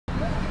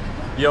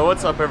Yo,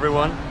 what's up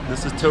everyone?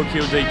 This is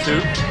Tokyo Day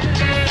 2.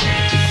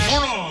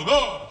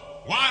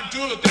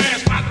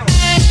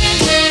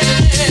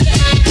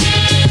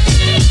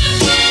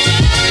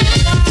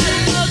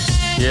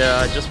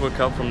 Yeah, I just woke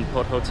up from the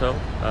Pod Hotel.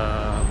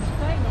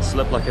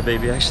 Slept like a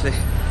baby actually.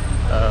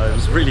 It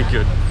was really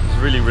good. It was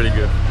really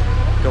good.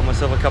 Got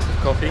myself a cup of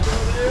coffee.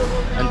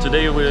 And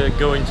today we're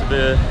going to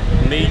the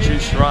Meiji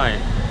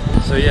Shrine.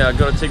 So yeah, I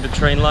gotta take the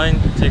train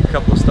line, take a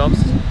couple of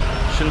stops.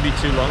 Shouldn't be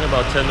too long,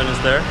 about 10 minutes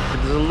there.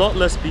 There's a lot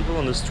less people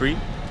on the street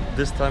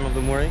this time of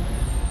the morning.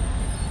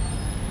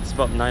 It's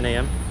about 9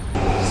 AM.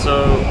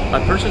 So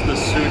I purchased the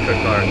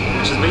Suica card,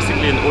 which is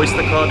basically an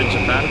Oyster card in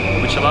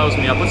Japan, which allows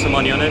me, I put some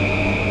money on it,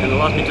 and it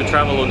allows me to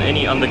travel on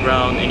any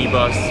underground, any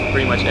bus,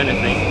 pretty much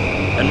anything.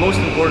 And most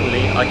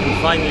importantly, I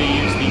can finally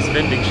use these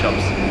vending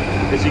shops.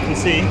 As you can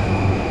see,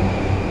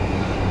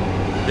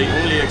 they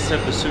only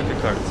accept the Suica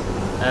cards,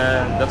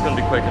 and that's going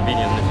to be quite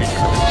convenient in the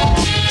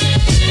future.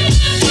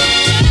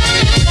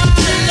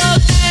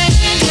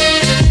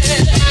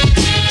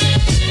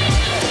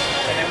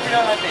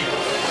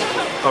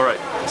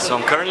 Alright, so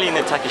I'm currently in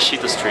the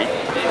Takeshita Street,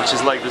 which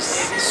is like this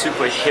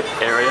super hip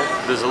area.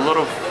 There's a lot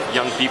of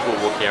young people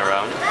walking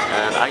around,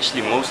 and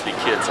actually mostly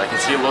kids. I can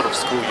see a lot of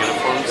school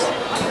uniforms.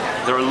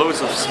 There are loads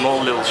of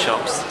small little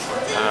shops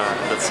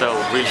that sell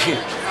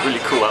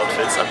really cool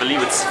outfits. I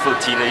believe it's for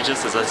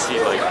teenagers, as I see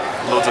like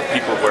loads of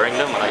people wearing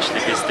them and actually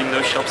visiting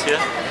those shops here.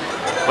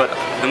 But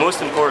the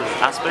most important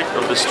aspect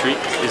of the street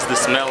is the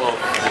smell of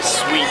the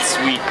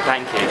sweet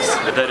pancakes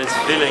that is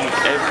filling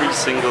every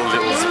single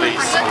little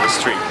space on the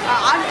street.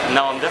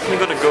 Now I'm definitely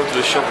going to go to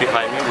the shop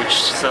behind me, which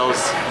sells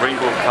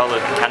rainbow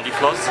colored candy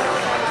floss.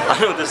 I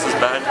know this is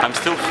bad. I'm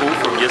still full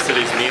from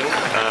yesterday's meal.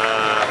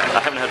 I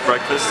haven't had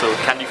breakfast, so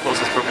candy floss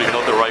is probably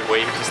not the right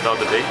way to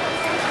start the day.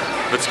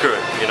 But screw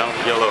it, you know,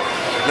 YOLO.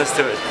 Let's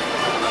do it.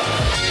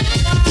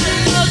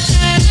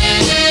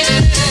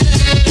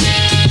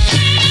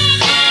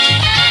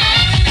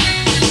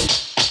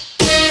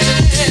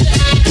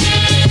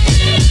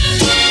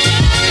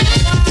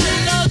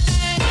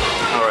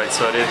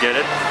 So I did get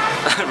it.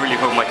 I really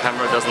hope my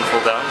camera doesn't fall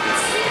down.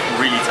 It's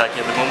really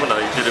tacky at the moment. I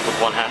did it with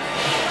one hand.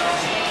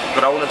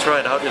 But I want to try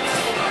it out if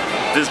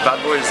this bad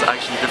boy is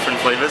actually different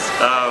flavors.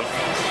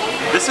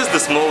 This is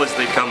the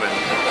smallest they come in.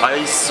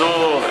 I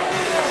saw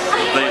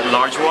the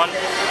large one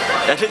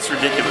and it's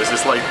ridiculous.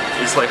 It's like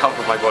half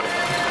of my body.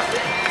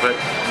 But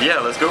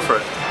yeah, let's go for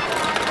it.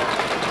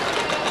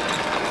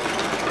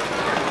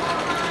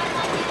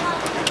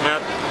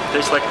 Yeah,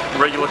 tastes like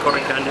regular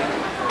cotton candy.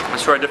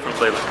 Let's try a different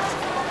flavor.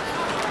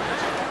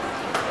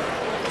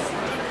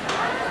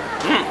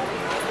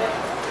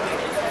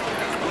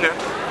 Okay,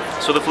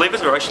 so the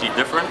flavors are actually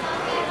different.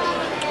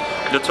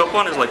 The top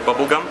one is like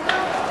bubblegum,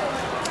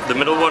 the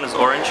middle one is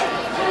orange.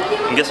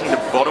 I'm guessing the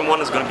bottom one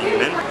is going to be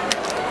mint.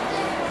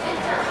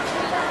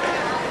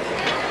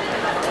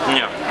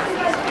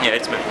 Yeah,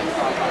 it's mint.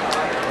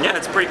 Yeah,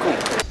 it's pretty cool.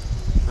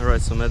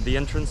 Alright, so I'm at the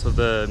entrance of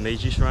the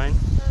Meiji Shrine.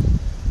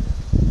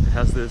 It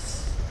has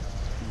this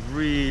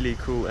really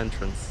cool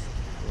entrance,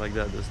 like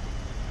that. There's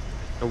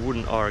a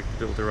wooden arc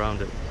built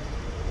around it.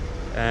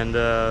 And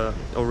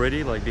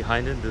already, like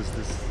behind it, there's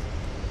this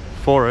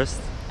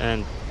forest,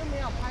 and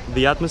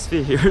the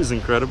atmosphere here is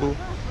incredible.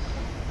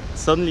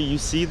 Suddenly you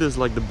see there's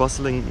like the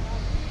bustling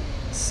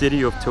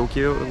city of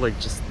Tokyo, like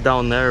just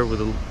down there with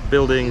the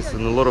buildings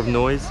and a lot of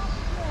noise.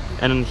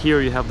 And in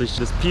here you have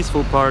this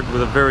peaceful part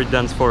with a very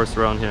dense forest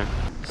around here.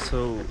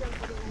 So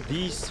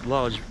these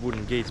large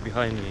wooden gates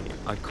behind me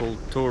are called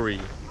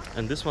torii,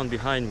 and this one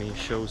behind me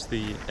shows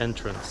the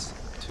entrance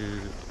to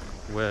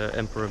where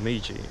Emperor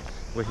Meiji,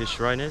 where his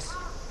shrine is.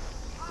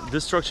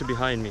 This structure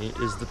behind me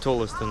is the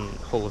tallest in the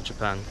whole of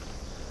Japan.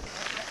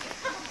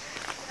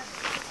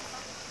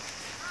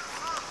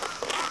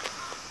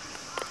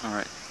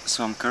 Alright,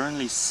 so I'm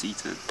currently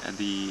seated at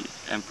the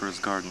Emperor's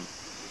Garden.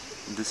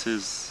 This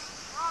is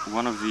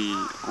one of the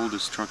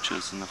oldest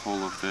structures in the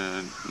whole of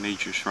the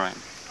Meiji Shrine.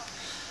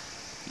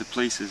 The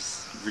place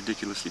is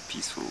ridiculously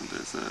peaceful.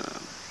 There's a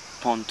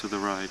pond to the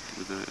right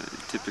with the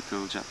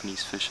typical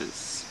Japanese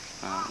fishes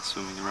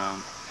swimming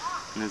around.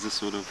 And there's a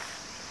sort of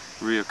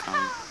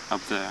ryokan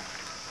up there.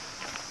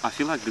 I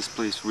feel like this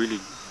place really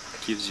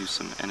gives you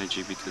some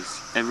energy because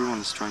everyone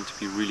is trying to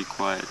be really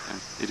quiet and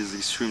it is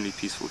extremely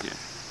peaceful here.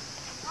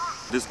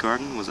 This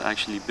garden was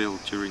actually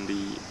built during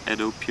the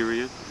Edo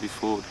period,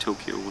 before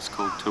Tokyo was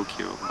called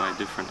Tokyo by a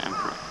different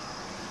emperor.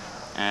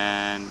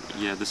 And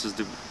yeah, this is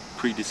the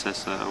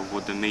predecessor of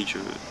what the Meiji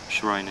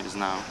Shrine is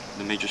now.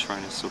 The Meiji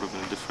Shrine is sort of in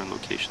a different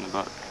location,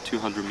 about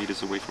 200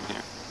 meters away from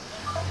here.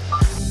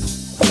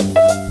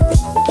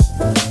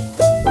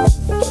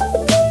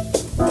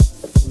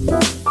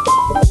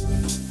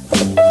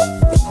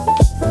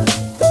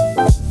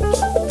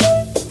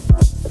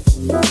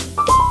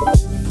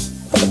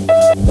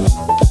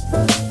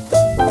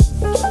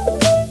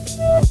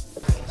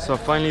 So I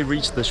finally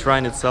reached the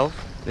shrine itself.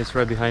 It's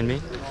right behind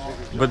me.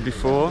 But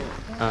before,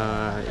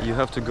 you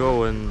have to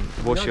go and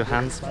wash your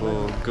hands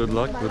for good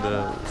luck with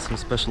some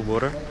special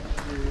water.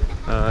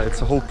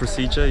 It's a whole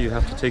procedure. You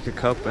have to take a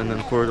cup and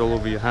then pour it all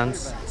over your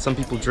hands. Some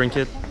people drink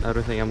it. I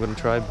don't think I'm gonna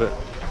try, but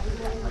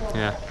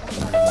yeah.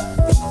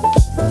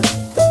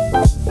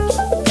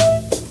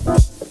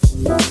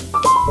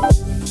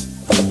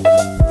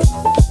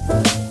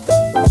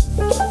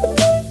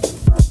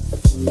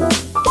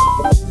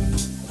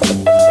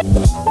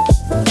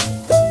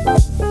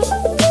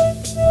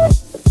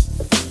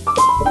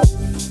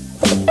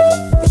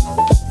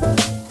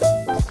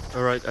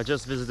 Alright, I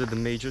just visited the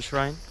Meiji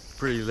shrine.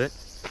 Pretty lit.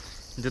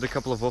 Did a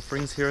couple of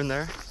offerings here and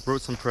there.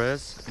 Wrote some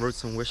prayers, wrote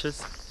some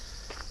wishes.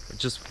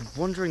 Just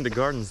wandering the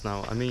gardens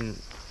now. I mean,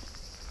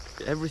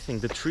 everything,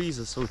 the trees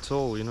are so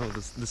tall, you know,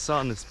 the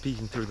sun is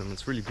peeking through them.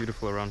 It's really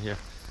beautiful around here.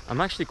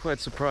 I'm actually quite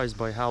surprised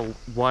by how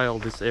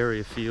wild this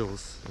area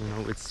feels. You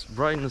know, it's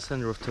right in the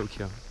center of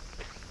Tokyo.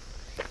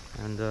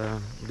 And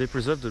they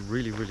preserved it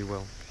really, really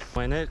well.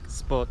 My next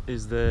spot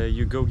is the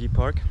Yugogi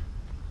Park.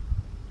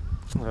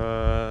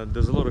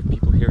 There's a lot of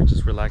people here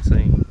just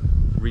relaxing,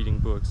 reading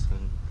books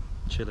and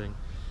chilling.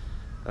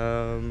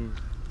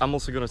 I'm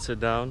also gonna sit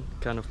down,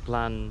 kind of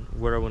plan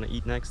where I want to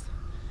eat next.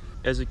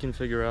 As you can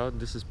figure out,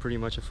 this is pretty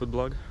much a food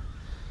blog.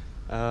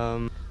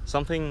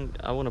 Something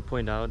I want to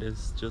point out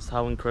is just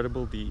how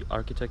incredible the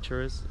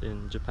architecture is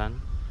in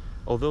Japan.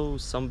 Although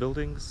some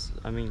buildings,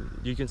 I mean,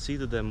 you can see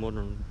that they're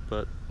modern,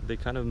 but they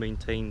kind of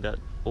maintain that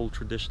old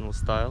traditional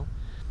style.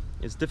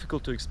 It's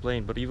difficult to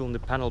explain, but even the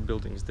panel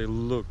buildings, they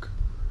look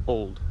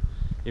old,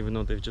 even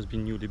though they've just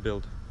been newly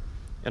built.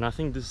 And I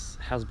think this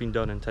has been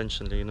done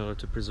intentionally in order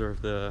to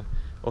preserve the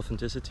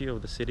authenticity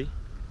of the city.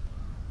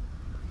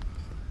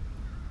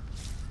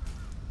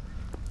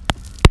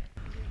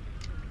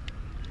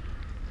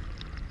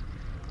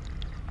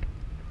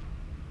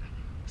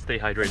 Stay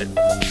hydrated.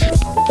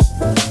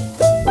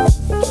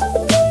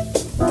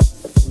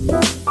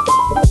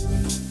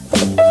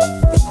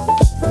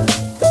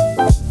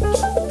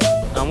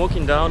 I'm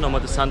walking down, I'm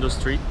at the Sando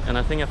Street, and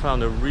I think I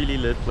found a really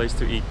lit place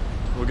to eat.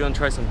 We're gonna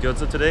try some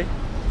gyukatsu today.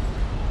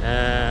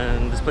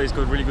 And this place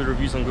got really good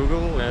reviews on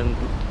Google, and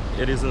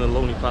it isn't a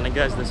Lonely Planet,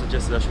 guys. They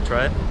suggested I should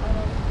try it.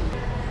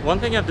 One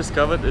thing I've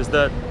discovered is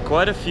that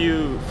quite a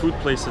few food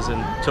places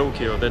in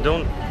Tokyo, they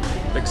don't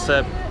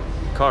accept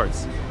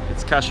cards.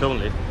 It's cash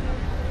only.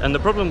 And the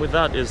problem with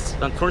that is,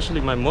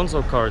 unfortunately, my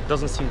Monzo card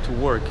doesn't seem to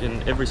work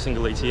in every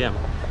single ATM.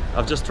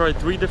 I've just tried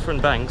 3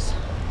 different banks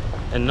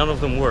and none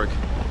of them work.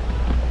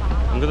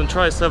 I'm gonna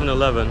try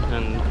 7-Eleven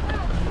and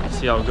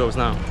see how it goes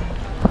now.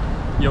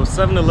 Yo,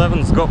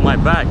 7-Eleven's got my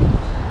back.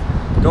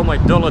 Got my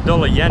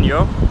dollar yen,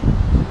 yo.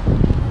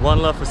 One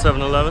love for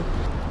 7-Eleven.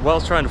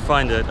 Whilst trying to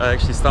find it, I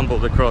actually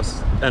stumbled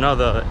across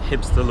another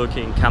hipster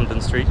looking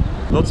Camden Street.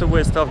 Lots of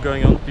weird stuff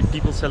going on.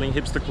 People selling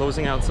hipster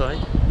clothing outside.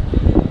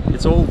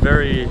 It's all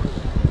very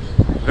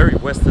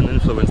Western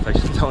influenced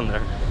actually down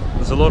there.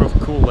 There's a lot of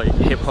cool like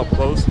hip hop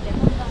clothes.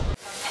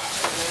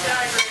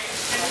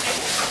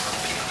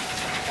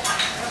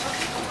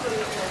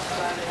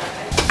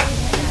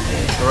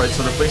 Alright,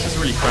 so the place is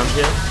really cramped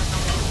here.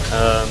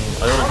 I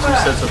ordered 2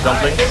 sets of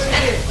dumplings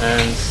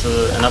and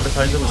an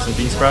appetizer with some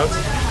bean sprouts.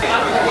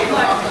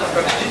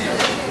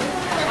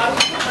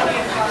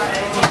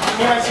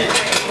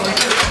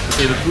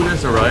 Okay, the food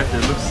has arrived.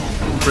 It looks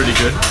pretty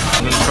good.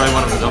 I'm gonna try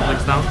one of the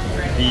dumplings now.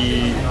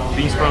 The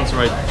bean sprouts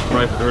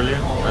arrived earlier.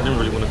 I didn't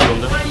really want to film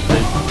them.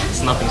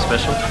 It's nothing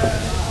special.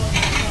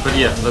 But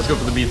yeah, let's go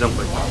for the beef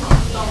dumpling.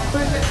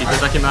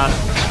 Itadakimasu.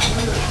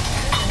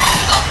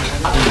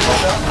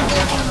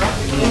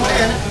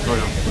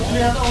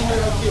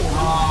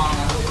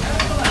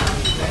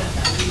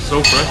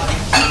 So fresh,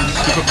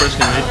 super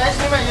freshly made.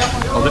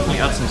 I'll definitely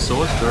add some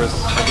sauce. I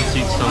can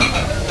see some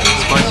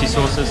spicy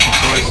sauces, some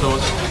soy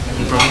sauce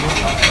in front of me.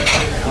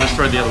 Let's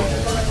try the other one.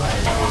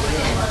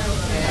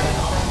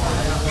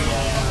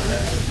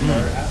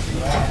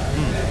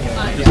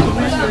 This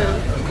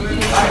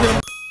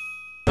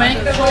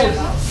one.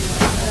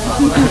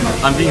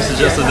 I'm being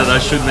suggested that I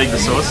should make the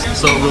sauce,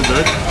 so we'll do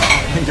it.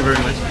 Thank you very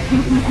much.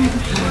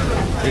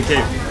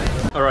 Okay.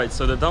 Alright,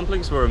 so the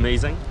dumplings were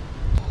amazing.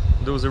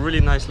 There was a really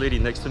nice lady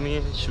next to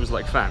me. She was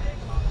like, "Fam,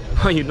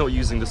 why are you not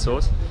using the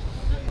sauce?"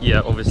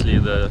 Yeah, obviously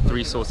the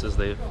 3 sauces,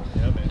 they've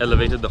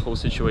elevated the whole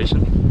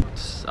situation.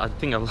 I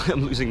think I'm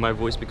losing my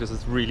voice because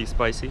it's really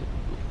spicy.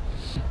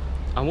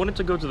 I wanted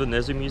to go to the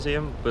Nezu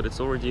Museum, but it's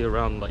already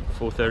around like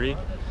 4:30.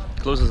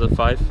 Closes at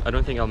 5. I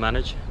don't think I'll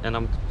manage, and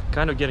I'm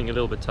kind of getting a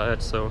little bit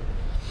tired, so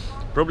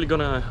probably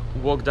gonna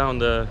walk down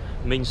the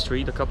main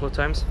street a couple of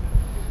times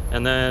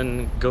and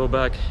then go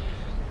back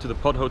to the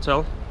Pod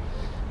Hotel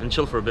and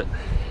chill for a bit.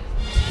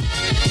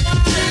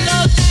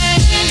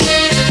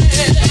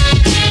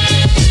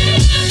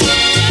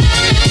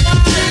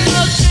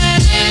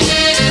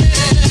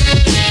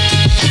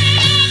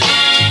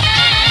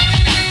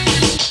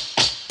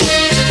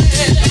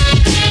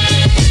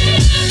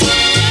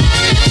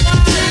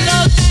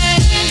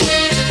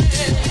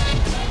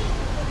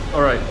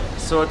 Alright,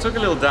 so I took a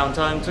little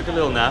downtime, took a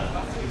little nap,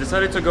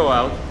 decided to go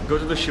out, go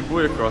to the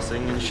Shibuya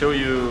crossing and show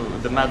you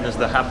the madness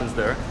that happens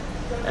there.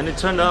 and it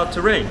turned out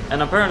to rain.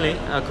 And apparently,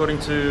 according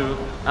to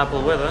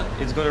Apple Weather,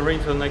 it's going to rain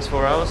for the next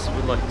 4 hours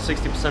with like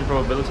 60%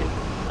 probability.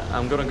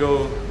 I'm gonna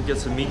go get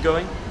some meat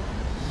going.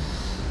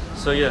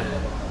 So yeah,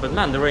 but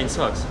man, the rain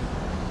sucks.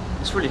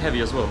 It's really heavy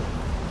as well.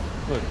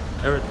 Look,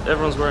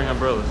 everyone's wearing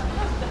umbrellas.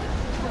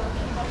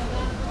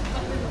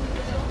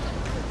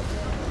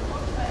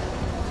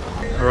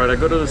 Alright, I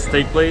go to the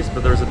steak place,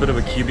 but there's a bit of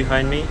a queue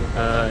behind me.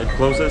 It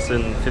closes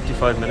in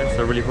 55 minutes.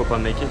 I really hope I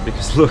make it,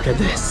 because look at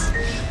this.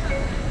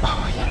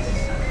 Oh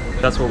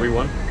yes. That's what we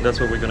want. That's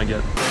what we're gonna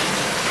get.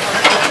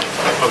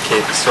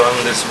 Okay, so I'm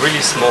in this really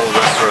small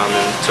restaurant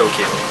in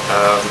Tokyo.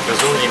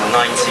 There's only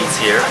 9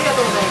 seats here,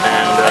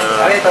 and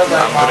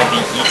I'm gonna be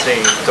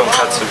eating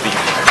tonkatsu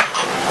beef.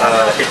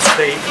 It's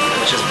steak,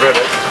 which is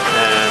breaded,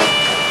 and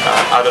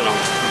I don't know.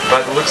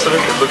 By the looks of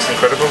it, it looks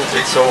incredible.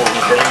 It's all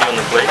firmly on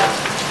the plate.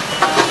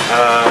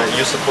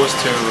 You're supposed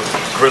to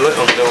grill it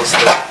on the little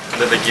stick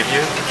that they give you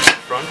in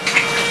front.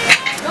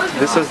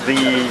 This is the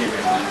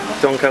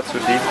tonkatsu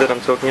beef that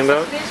I'm talking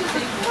about.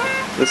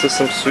 This is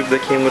some soup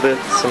that came with it,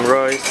 some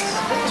rice,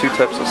 2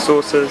 types of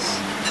sauces.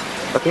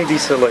 I think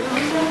these are like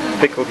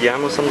pickled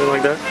yam or something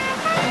like that.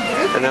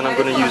 And then I'm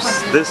going to use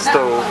this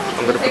stove,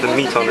 I'm going to put the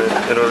meat on it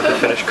in order to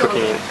finish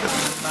cooking it.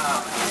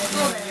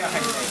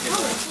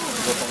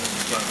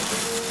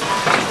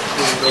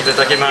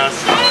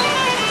 Itadakimasu.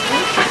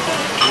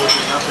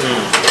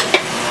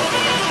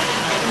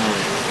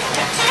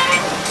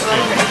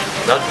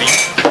 That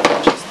beef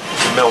just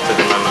melted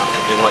in my mouth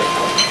in like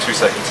 2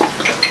 seconds.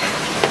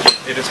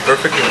 It is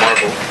perfectly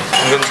marbled.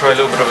 I'm going to try a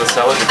little bit of the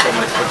salad. They told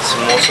me to put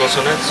some more sauce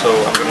on it, so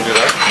I'm going to do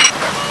that.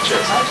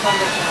 Cheers.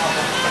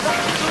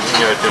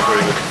 Yeah, it did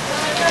very good.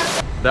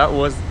 That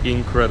was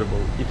incredible.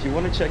 If you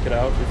want to check it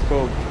out, it's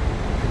called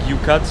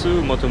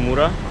Gyukatsu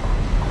Motomura.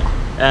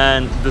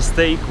 And the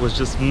steak was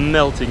just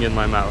melting in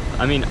my mouth.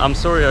 I mean, I'm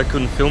sorry I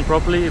couldn't film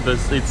properly.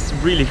 It's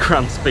really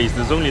cramped space.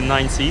 There's only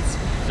 9 seats.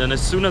 And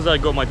as soon as I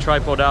got my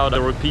tripod out,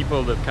 there were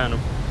people that kind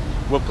of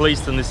were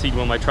placed in the seat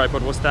where my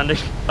tripod was standing.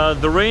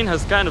 The rain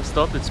has kind of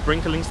stopped. It's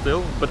sprinkling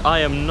still, but I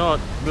am not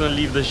going to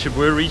leave the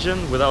Shibuya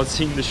region without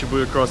seeing the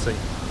Shibuya crossing.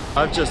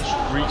 I've just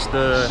reached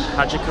the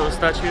Hachiko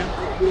statue.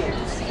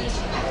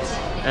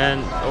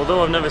 And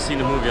although I've never seen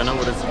the movie, I know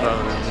what it's about,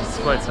 and it's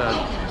quite sad.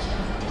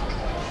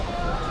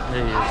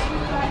 There he is.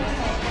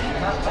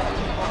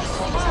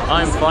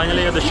 I'm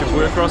finally at the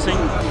Shibuya crossing,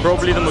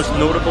 probably the most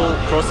notable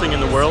crossing in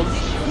the world.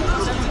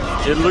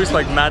 It looks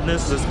like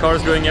madness. There's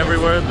cars going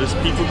everywhere, there's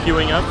people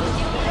queuing up.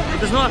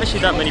 There's not actually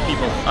that many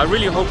people. I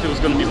really hoped it was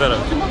going to be better.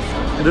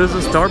 There's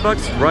a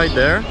Starbucks right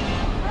there,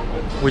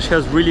 which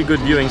has really good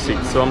viewing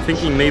seats, so I'm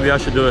thinking maybe I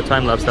should do a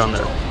time lapse down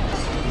there.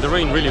 The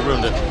rain really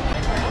ruined it.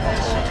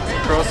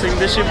 Crossing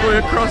the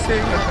Shibuya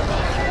crossing.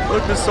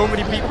 Look, there's so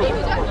many people.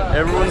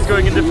 Everyone's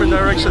going in different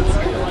directions.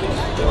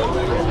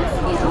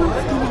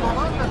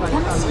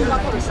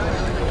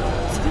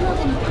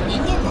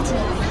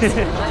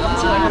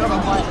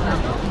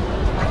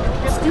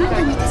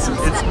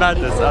 It's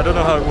madness. I don't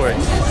know how it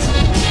works.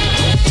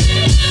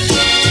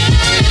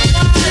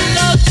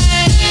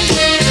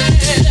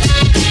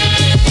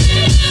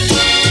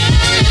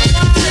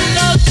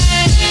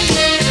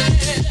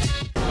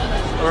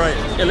 Alright,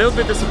 a little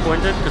bit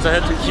disappointed because I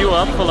had to queue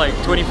up for like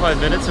 25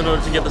 minutes in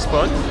order to get the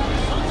spot.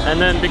 And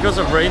then because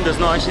of rain, there's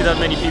not actually that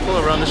many people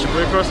around the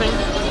Shibuya crossing.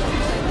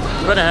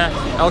 But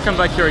I'll come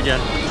back here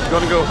again.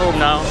 Gonna go home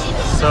now.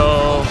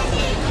 So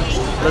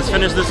let's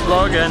finish this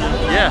vlog and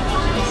yeah,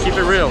 keep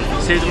it real.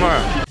 See you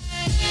tomorrow.